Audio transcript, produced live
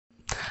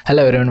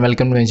Hello everyone,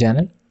 welcome to my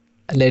channel.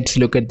 Let's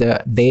look at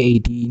the day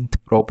 18th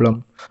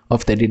problem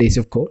of 30 days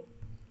of code.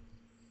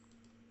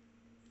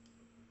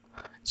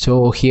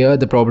 So here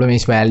the problem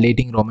is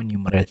validating Roman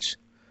numerals.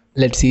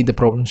 Let's see the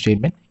problem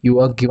statement. You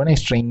are given a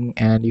string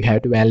and you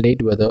have to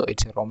validate whether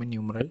it's a Roman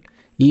numeral.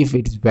 If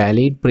it's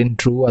valid, print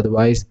true,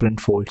 otherwise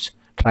print false.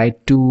 Try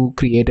to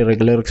create a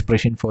regular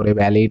expression for a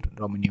valid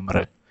Roman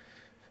numeral.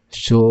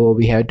 So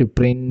we have to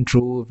print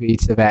true if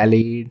it's a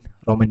valid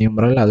Roman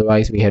numeral,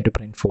 otherwise we have to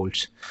print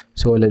false.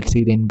 So let's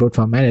see the input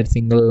format. A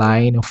single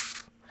line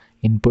of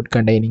input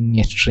containing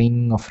a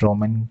string of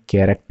Roman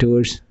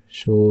characters.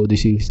 So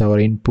this is our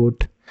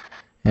input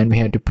and we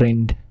have to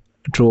print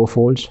true or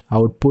false.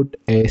 Output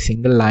a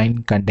single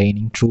line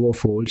containing true or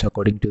false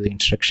according to the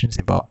instructions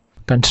above.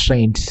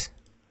 Constraints: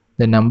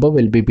 the number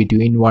will be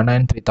between 1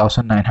 and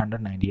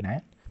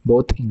 3999,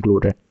 both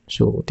included.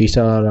 So these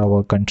are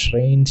our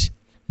constraints.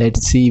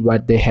 Let's see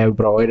what they have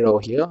provided over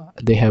here.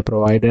 They have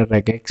provided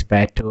regex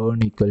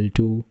pattern equal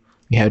to,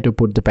 we have to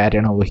put the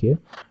pattern over here.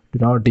 Do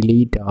not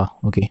delete.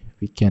 Okay,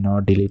 we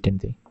cannot delete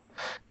anything.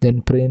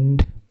 Then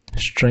print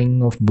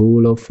string of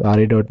bool of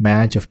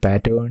array.match of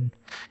pattern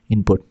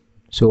input.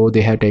 So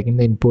they have taken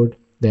the input,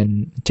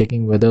 then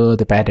checking whether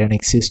the pattern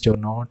exists or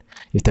not.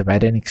 If the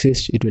pattern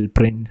exists, it will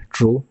print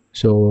true.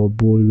 So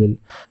bool will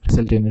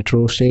result in a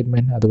true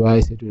statement,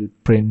 otherwise it will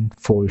print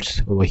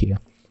false over here.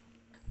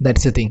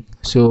 That's the thing.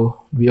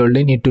 So we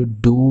only need to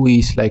do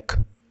is like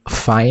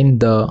find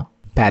the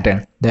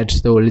pattern. That's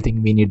the only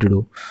thing we need to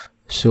do.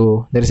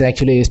 So there is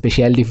actually a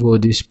specialty for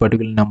this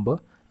particular number,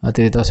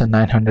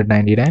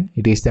 3999.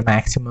 It is the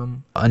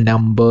maximum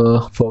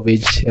number for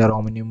which a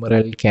Roman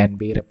numeral can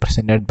be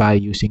represented by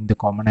using the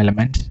common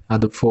elements.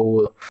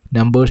 For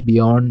numbers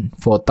beyond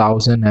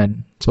 4000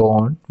 and so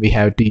on, we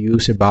have to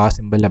use a bar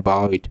symbol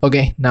above it.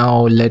 Okay,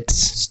 now let's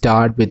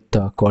start with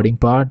the coding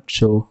part.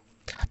 So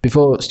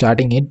before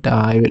starting it,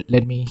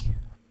 let me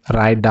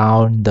write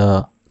down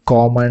the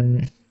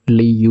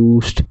commonly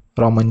used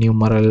Roman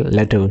numeral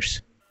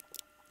letters.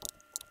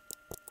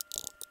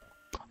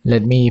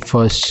 Let me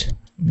first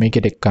make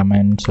it a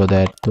comment so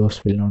that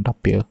those will not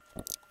appear.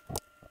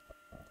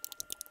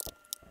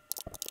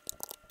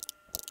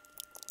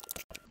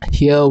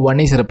 Here 1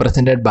 is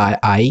represented by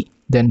I,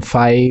 then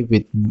 5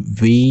 with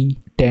V,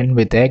 10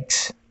 with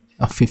X,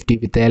 50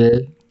 with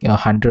L,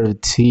 100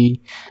 with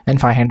C,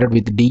 and 500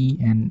 with D,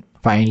 and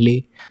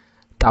finally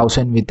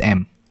 1000 with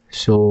M.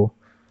 So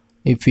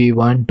if we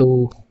want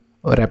to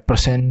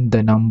represent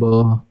the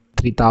number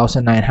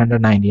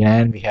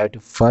 3999, we have to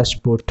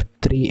first put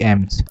 3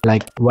 M's.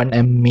 Like 1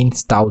 M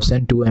means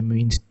 1000, 2 M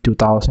means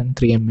 2000,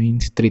 3 M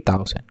means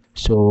 3000.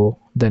 So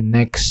the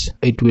next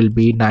it will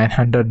be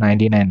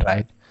 999,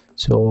 right?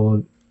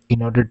 So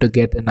in order to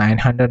get the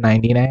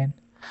 999,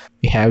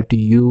 we have to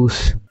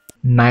use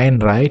 9,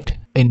 right?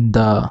 In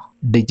the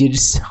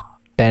digits,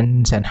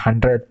 tens and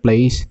 100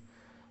 place.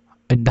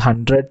 In the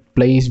 100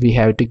 place we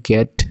have to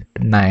get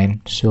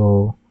 9.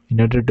 So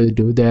in order to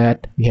do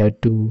that, we have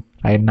to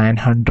write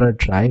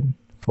 900, right?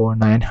 For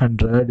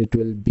 900 it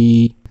will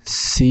be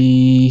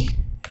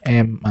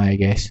CM, I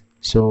guess.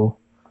 So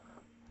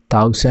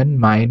 1000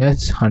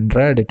 minus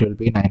 100, it will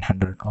be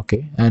 900.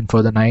 Okay, and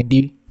for the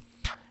 90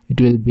 it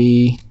will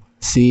be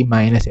C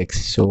minus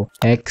X, so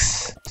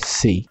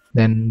XC.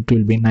 Then it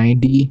will be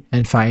 90,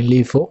 and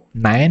finally for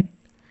 9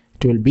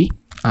 it will be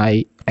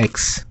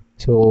IX.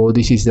 So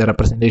this is the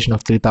representation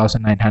of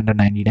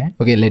 3999.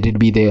 Okay, let it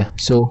be there.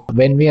 So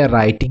when we are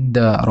writing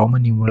the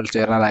Roman numerals,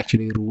 there are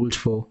actually rules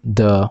for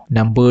the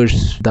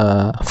numbers,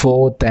 the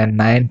 4th and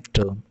 9th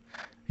term.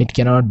 It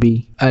cannot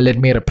be, let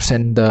me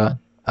represent the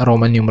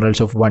Roman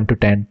numerals of 1 to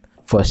 10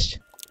 first.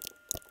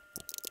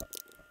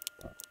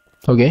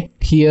 Okay,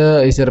 here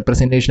is a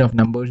representation of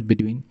numbers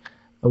between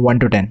 1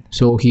 to 10.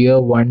 So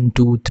here 1,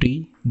 2,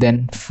 3,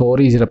 then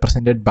 4 is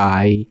represented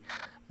by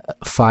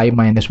 5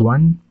 minus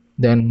 1,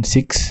 then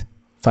 6,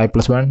 5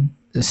 plus 1,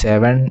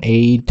 7,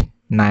 8,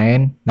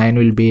 9. 9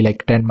 will be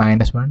like 10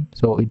 minus 1.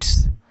 So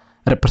it's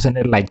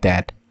represented like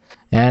that.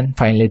 And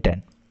finally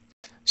 10.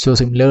 So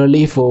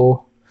similarly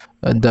for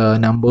the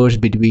numbers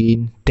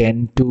between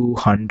 10 to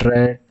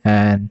 100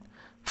 and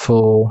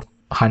for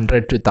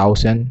 100 to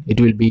 1000, it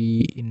will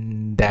be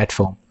in that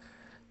form.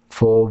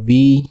 For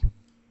V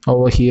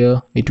over here,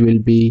 it will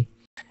be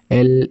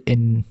L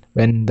in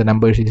when the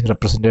numbers is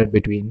represented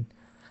between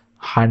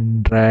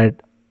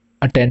 100,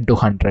 10 to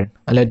 100.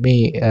 Let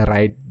me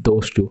write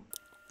those two.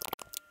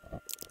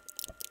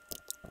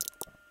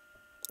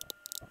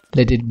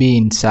 Let it be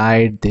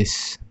inside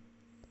this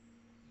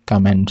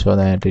comment so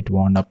that it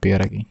won't appear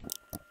again.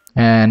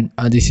 And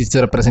this is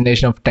the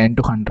representation of 10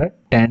 to 100,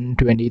 10,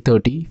 20,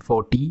 30,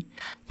 40,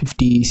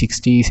 50,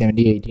 60,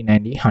 70, 80,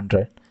 90,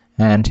 100.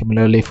 And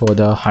similarly for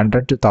the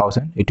 100 to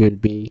 1000, it will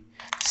be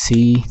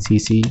C,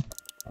 C,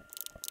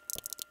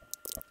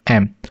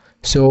 M.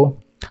 So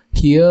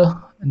here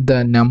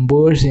the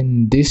numbers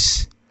in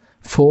this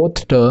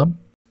 4th term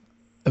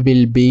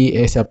will be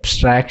a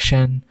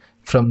subtraction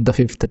from the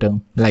 5th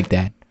term, like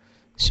that.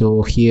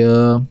 So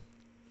here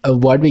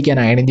what we can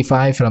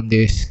identify from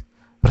this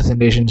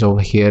presentations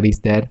over here is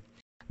that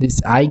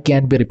this I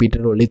can be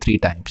repeated only 3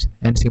 times,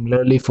 and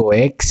similarly for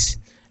X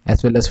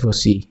as well as for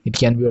C, it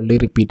can be only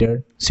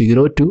repeated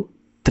 0 to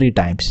 3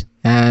 times.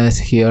 As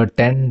here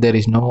 10, there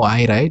is no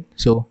I, right?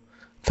 So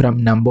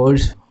from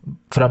numbers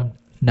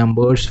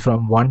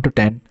from 1 to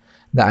 10,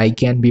 the I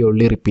can be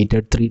only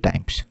repeated 3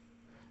 times.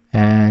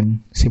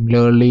 And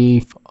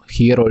similarly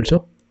here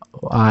also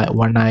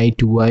 1I,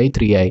 2I,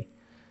 3I,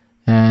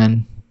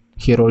 and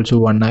here also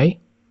 1I,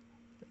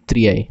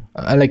 3I,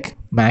 like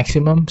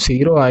maximum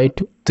 0I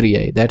to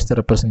 3I. That's the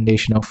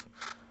representation of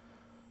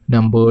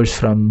numbers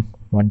from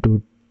 1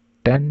 to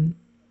 10.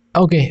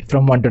 Okay,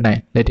 from 1 to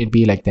 9, let it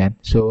be like that,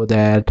 so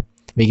that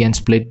we can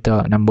split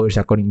the numbers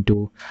according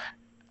to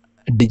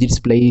digits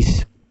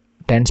place,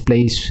 tens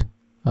place,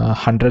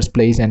 hundreds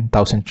place, and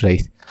thousands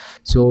place.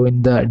 So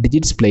in the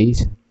digits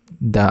place,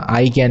 the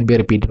I can be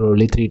repeated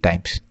only 3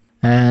 times,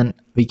 and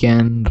we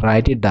can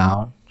write it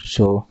down.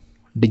 So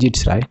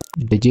digits, right?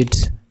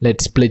 Digits,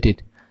 let's split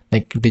it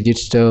like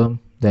digits term,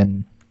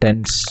 then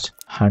tens,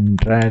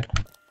 hundred,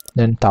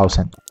 then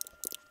thousand.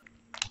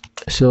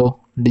 So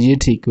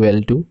digits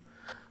equal to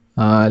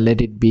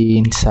let it be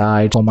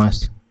inside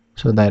commas,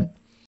 so that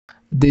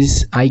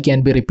this I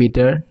can be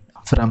repeated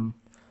from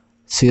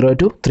 0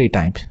 to 3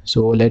 times.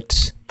 So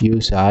let's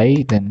use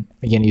I, then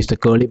we can use the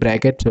curly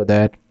bracket so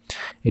that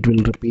it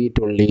will repeat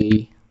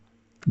only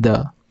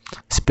the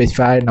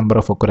specified number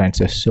of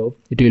occurrences. So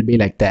it will be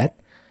like that.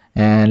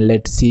 And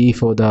let's see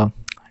for the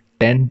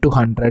 10 to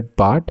 100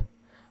 part,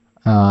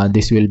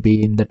 this will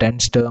be in the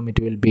tens term, it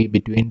will be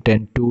between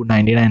 10 to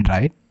 99,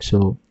 right?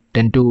 So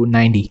 10 to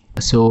 90,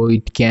 so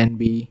it can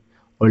be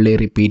only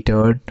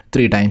repeated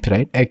 3 times,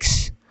 right?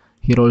 X,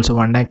 here also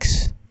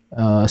 1x,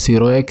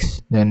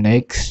 0x, then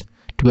x,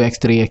 2x,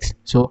 3x.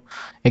 So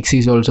x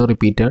is also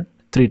repeated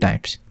 3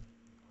 times.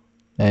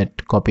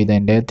 Let's copy the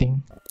entire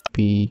thing,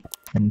 copy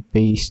and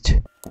paste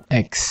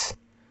x.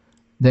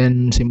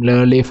 Then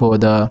similarly for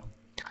the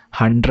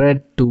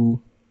 100 to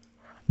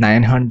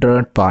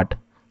 900 part,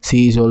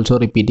 C is also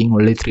repeating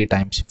only 3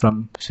 times.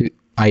 From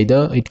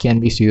either it can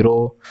be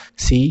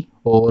 0C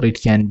or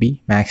it can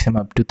be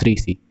maximum up to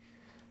 3C.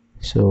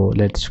 So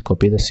let's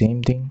copy the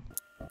same thing.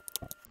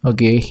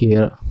 Okay,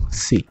 here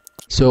C.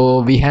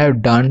 So we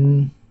have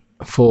done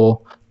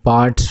for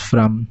parts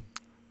from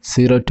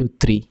 0 to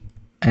 3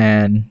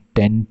 and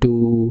 10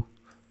 to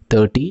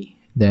 30,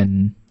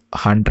 then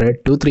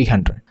 100 to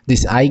 300.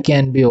 This I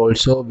can be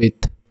also with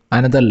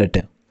another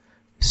letter.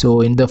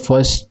 So in the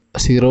first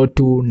 0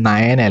 to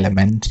 9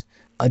 elements,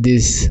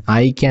 this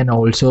I can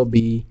also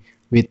be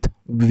with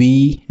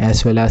V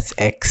as well as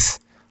X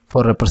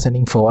for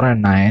representing 4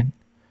 and 9.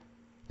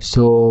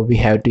 So we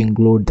have to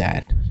include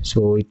that.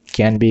 So it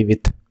can be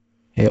with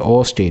a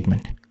or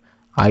statement,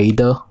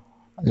 either,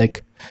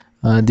 like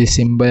this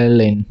symbol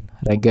in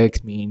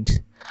regex means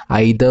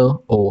either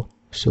or.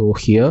 So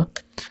here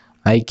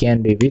I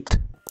can be with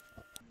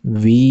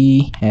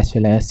V as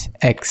well as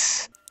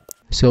X.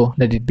 So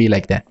let it be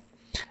like that.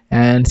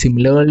 And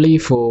similarly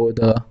for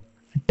the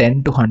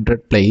 10 to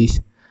 100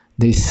 place,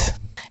 this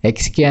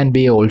X can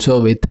be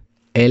also with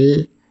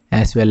L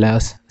as well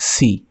as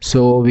C.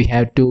 So we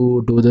have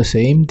to do the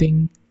same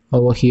thing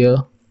over here.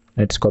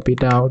 Let's copy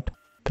it out,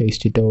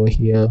 paste it over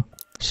here.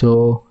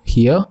 So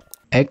here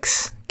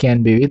X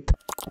can be with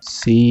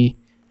C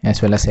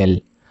as well as L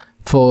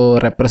for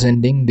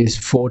representing this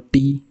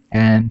 40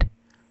 and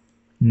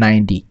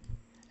 90.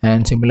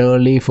 And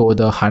similarly for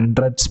the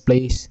hundreds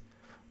place,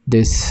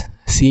 this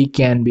C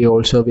can be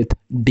also with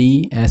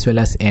D as well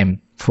as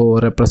M for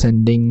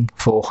representing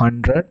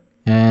 400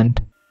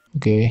 and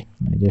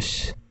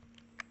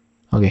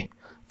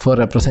for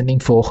representing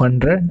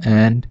 400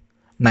 and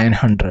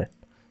 900.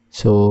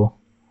 So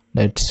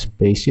let's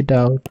paste it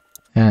out,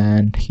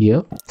 and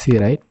here C,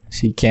 right?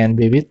 C can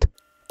be with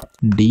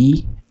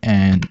D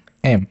and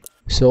M.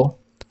 So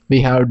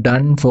we have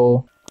done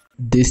for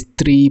this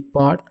 3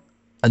 part,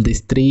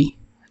 this 3,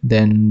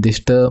 then this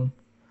term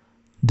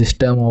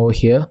over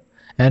here,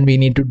 and we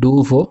need to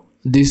do for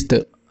these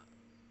 3.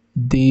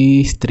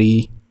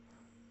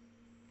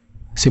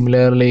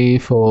 Similarly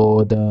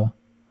for the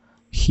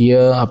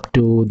here up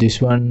to this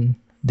one,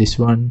 this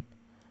part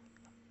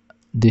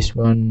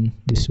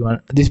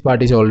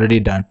is already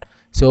done.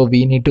 So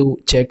we need to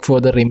check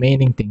for the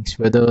remaining things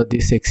whether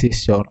this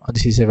exists or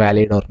this is a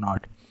valid or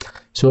not.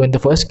 So in the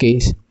first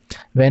case,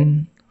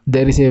 when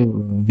there is a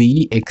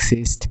V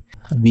exist,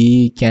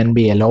 we can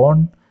be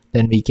alone,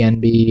 then we can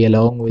be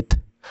along with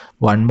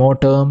 1 more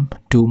term,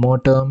 2 more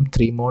term,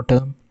 3 more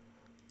term.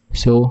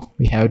 So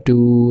we have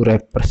to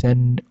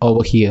represent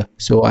over here.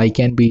 So I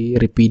can be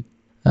repeat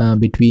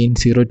between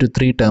 0 to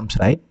 3 terms,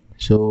 right?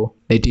 So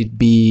let it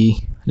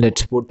be,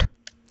 let's put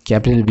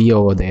capital V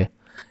over there,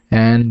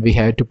 and we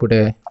have to put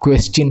a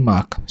question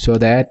mark, so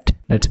that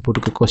let's put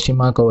a question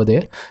mark over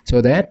there,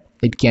 so that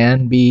it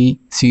can be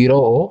 0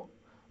 or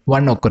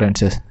 1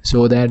 occurrences,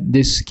 so that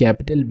this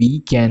capital V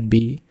can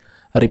be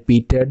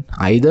repeated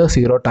either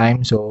 0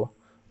 times or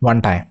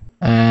 1 time,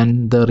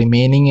 and the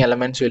remaining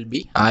elements will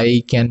be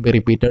I can be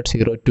repeated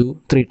 0 to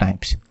 3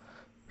 times.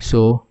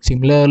 So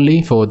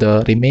similarly for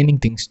the remaining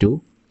things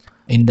too,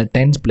 in the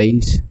tens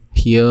place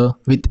here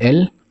with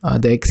L,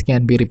 the x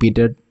can be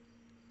repeated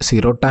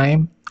 0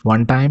 time,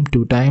 1 time,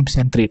 2 times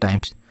and 3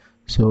 times.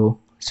 So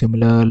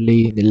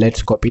similarly,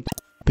 let's copy it,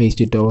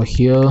 paste it over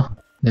here.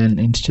 Then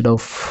instead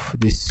of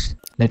this,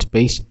 let's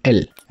paste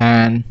L.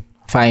 And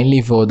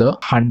finally for the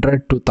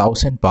 100 to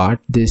 1000 part,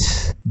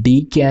 this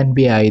D can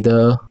be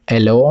either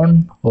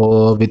alone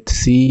or with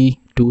C,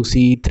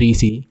 2C,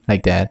 3C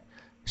like that.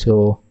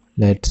 So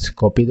let's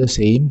copy the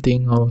same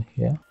thing over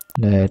here.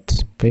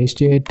 Let's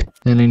paste it.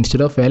 Then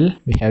instead of L,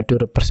 we have to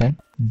represent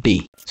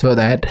D, so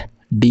that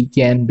D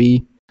can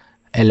be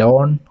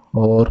alone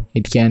or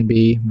it can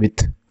be with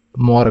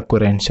more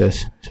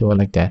occurrences, so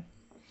like that.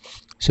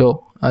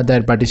 So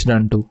that part is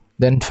done too.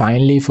 Then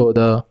finally for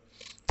the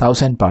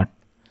 1000 part,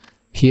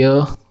 here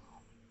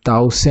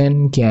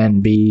 1000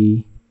 can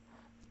be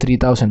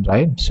 3000,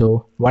 right?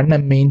 So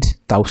 1m means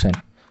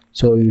 1000.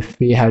 So if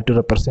we have to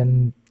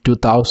represent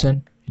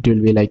 2000, it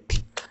will be like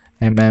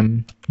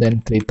mm,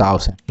 then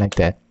 3000 like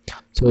that.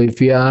 So if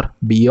we are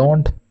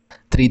beyond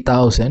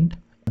 3000,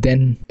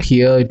 then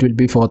here it will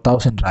be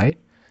 4000, right?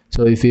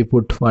 So if we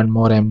put one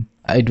more m,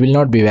 it will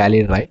not be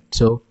valid, right?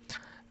 So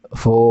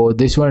for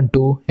this one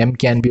too, m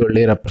can be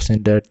only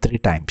represented 3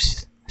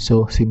 times.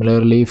 So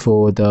similarly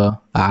for the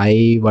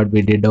I, what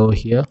we did over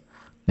here,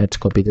 let's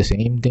copy the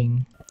same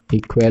thing,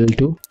 equal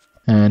to,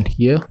 and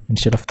here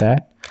instead of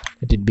that,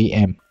 let it be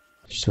m.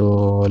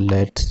 So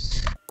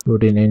let's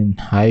put it in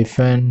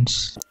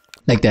hyphens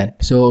like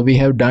that. So we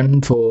have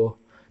done for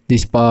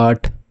this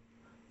part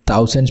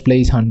thousands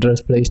place,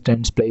 hundreds place,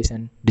 tens place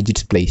and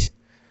digits place.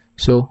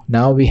 So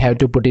now we have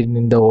to put it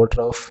in the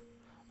order of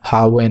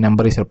how a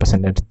number is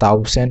represented: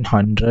 1000,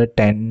 100,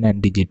 10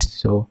 and digits.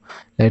 So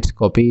let's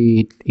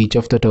copy each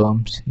of the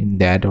terms in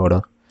that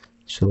order.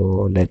 So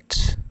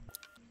let's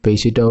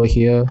paste it over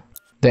here.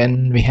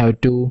 Then we have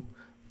to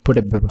put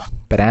a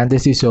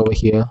parenthesis over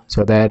here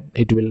so that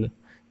it will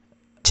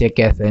check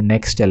as the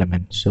next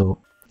element. So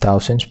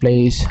thousands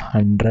place,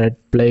 100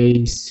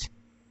 place,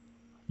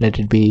 let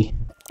it be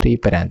 3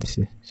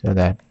 parentheses so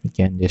that we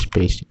can just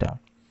paste it out.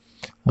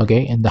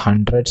 Okay, in the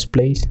hundreds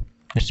place,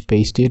 let's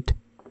paste it.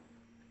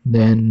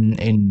 Then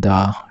in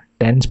the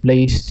tens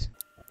place,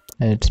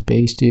 let's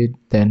paste it.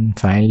 Then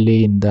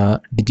finally in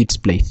the digits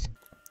place,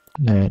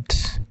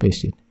 let's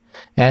paste it.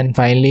 And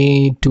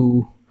finally,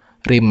 to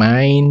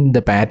remind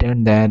the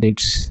pattern that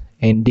it's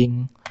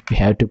ending, we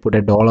have to put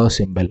a dollar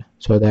symbol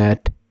so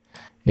that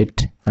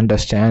it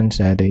understands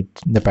that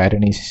the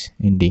pattern is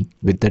ending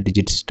with the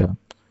digits term.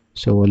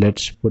 So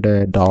let's put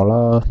a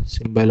dollar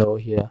symbol over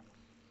here.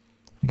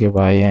 Okay,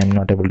 why I'm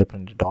not able to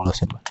print a dollar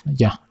symbol?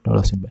 Yeah,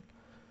 dollar symbol.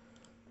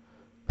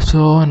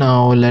 So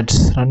now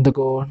let's run the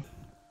code.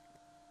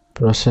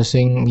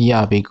 Processing.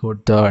 Yeah, we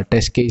got the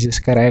test cases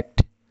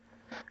correct,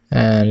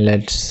 and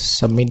let's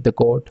submit the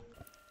code.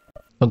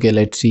 Okay,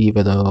 let's see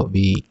whether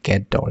we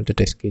get all the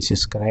test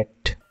cases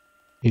correct.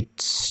 It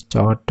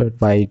started,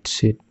 by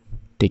it's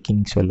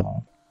taking so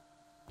long.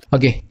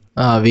 Okay,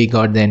 we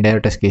got the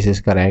entire test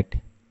cases correct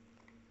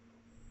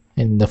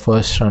in the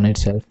first run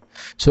itself.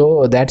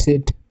 So that's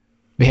it.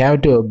 We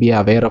have to be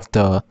aware of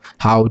the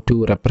how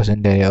to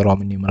represent a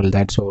Roman numeral.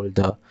 That's all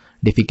the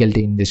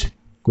difficulty in this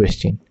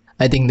question.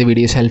 I think the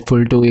video is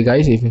helpful to you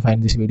guys. If you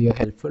find this video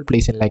helpful,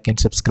 please like and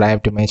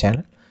subscribe to my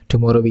channel.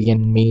 Tomorrow we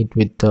can meet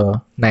with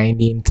the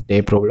 19th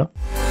day problem.